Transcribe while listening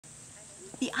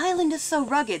The island is so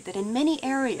rugged that in many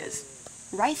areas,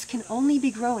 rice can only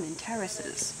be grown in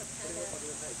terraces.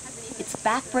 It's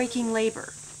back-breaking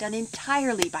labor, done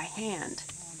entirely by hand.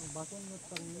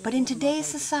 But in today's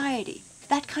society,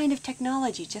 that kind of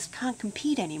technology just can't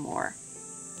compete anymore.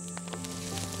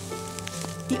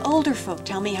 The older folk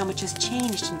tell me how much has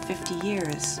changed in 50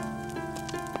 years.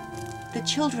 The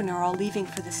children are all leaving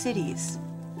for the cities.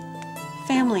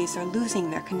 Families are losing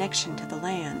their connection to the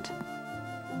land.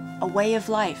 A way of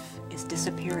life is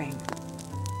disappearing.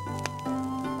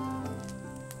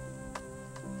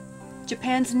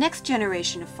 Japan's next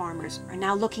generation of farmers are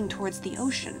now looking towards the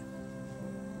ocean.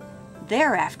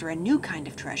 They're after a new kind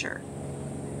of treasure: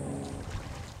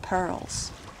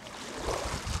 pearls.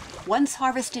 Once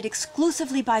harvested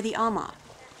exclusively by the ama,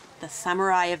 the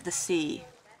samurai of the sea.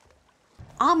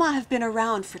 Ama have been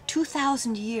around for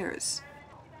 2,000 years.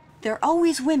 They're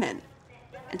always women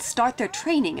and start their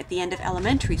training at the end of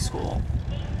elementary school.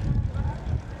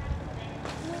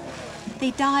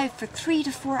 They dive for 3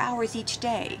 to 4 hours each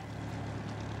day.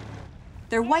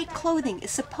 Their white clothing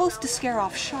is supposed to scare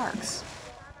off sharks.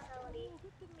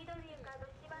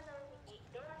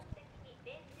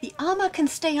 The ama can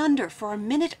stay under for a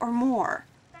minute or more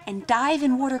and dive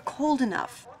in water cold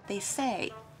enough, they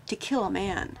say, to kill a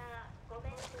man.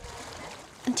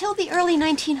 Until the early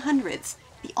 1900s,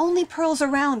 the only pearls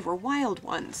around were wild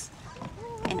ones,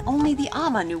 and only the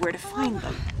ama knew where to find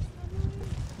them.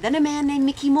 Then a man named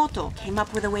Mikimoto came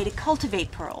up with a way to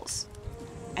cultivate pearls,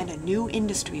 and a new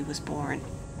industry was born.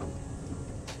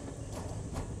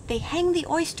 They hang the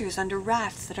oysters under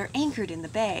rafts that are anchored in the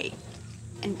bay,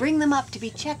 and bring them up to be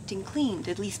checked and cleaned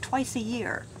at least twice a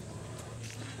year.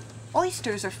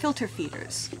 Oysters are filter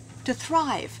feeders. To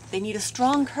thrive, they need a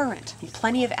strong current and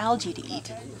plenty of algae to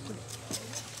eat.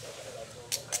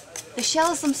 The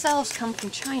shells themselves come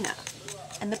from China,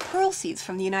 and the pearl seeds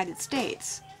from the United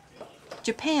States.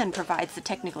 Japan provides the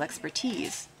technical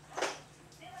expertise.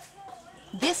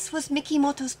 This was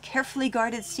Mikimoto's carefully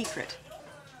guarded secret: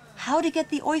 how to get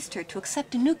the oyster to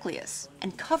accept a nucleus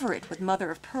and cover it with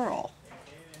mother of pearl.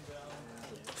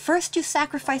 First, you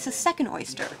sacrifice a second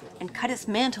oyster and cut its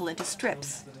mantle into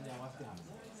strips.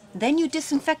 Then you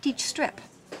disinfect each strip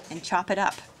and chop it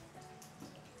up.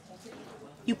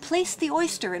 You place the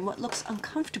oyster in what looks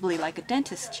uncomfortably like a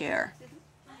dentist's chair.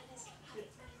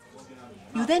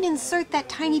 You then insert that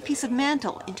tiny piece of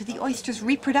mantle into the oyster's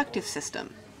reproductive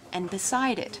system, and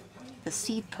beside it, the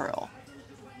seed pearl.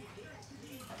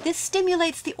 This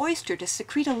stimulates the oyster to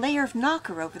secrete a layer of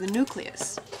nacre over the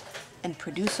nucleus and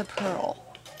produce a pearl.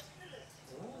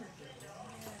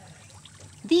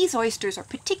 These oysters are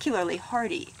particularly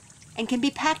hardy and can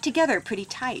be packed together pretty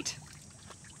tight.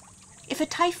 If a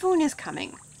typhoon is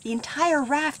coming, the entire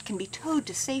raft can be towed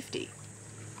to safety.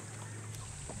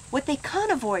 What they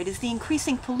can't avoid is the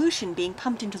increasing pollution being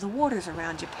pumped into the waters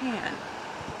around Japan.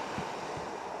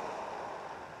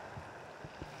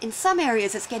 In some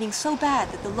areas, it's getting so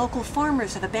bad that the local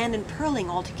farmers have abandoned pearling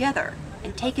altogether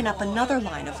and taken up another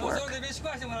line of work: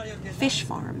 fish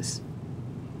farms.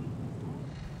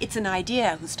 It's an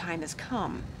idea whose time has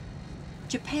come.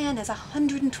 Japan has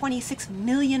 126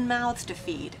 million mouths to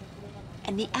feed,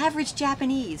 and the average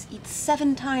Japanese eats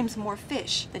 7 times more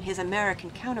fish than his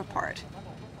American counterpart.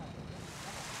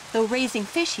 Though raising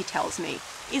fish, he tells me,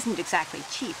 isn't exactly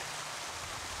cheap.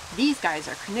 These guys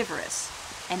are carnivorous,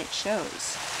 and it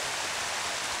shows.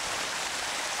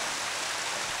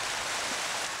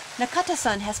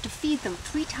 Nakata-san has to feed them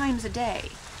 3 times a day,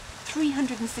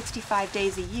 365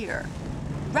 days a year,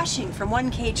 rushing from one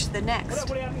cage to the next.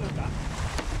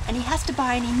 And he has to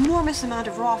buy an enormous amount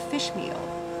of raw fish meal.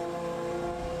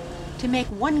 To make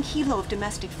 1 kilo of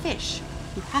domestic fish,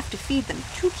 you have to feed them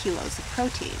 2 kilos of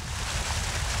protein.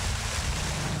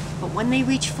 But when they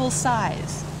reach full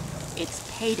size, it's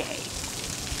payday.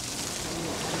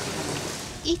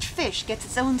 Each fish gets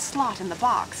its own slot in the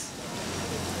box.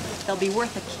 They'll be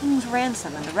worth a king's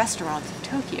ransom in the restaurants of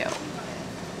Tokyo.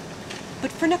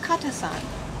 But for Nakata-san,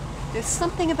 there's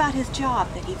something about his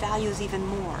job that he values even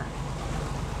more.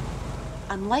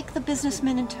 Unlike the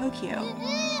businessmen in Tokyo,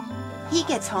 he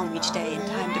gets home each day in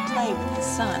time to play with his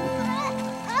son.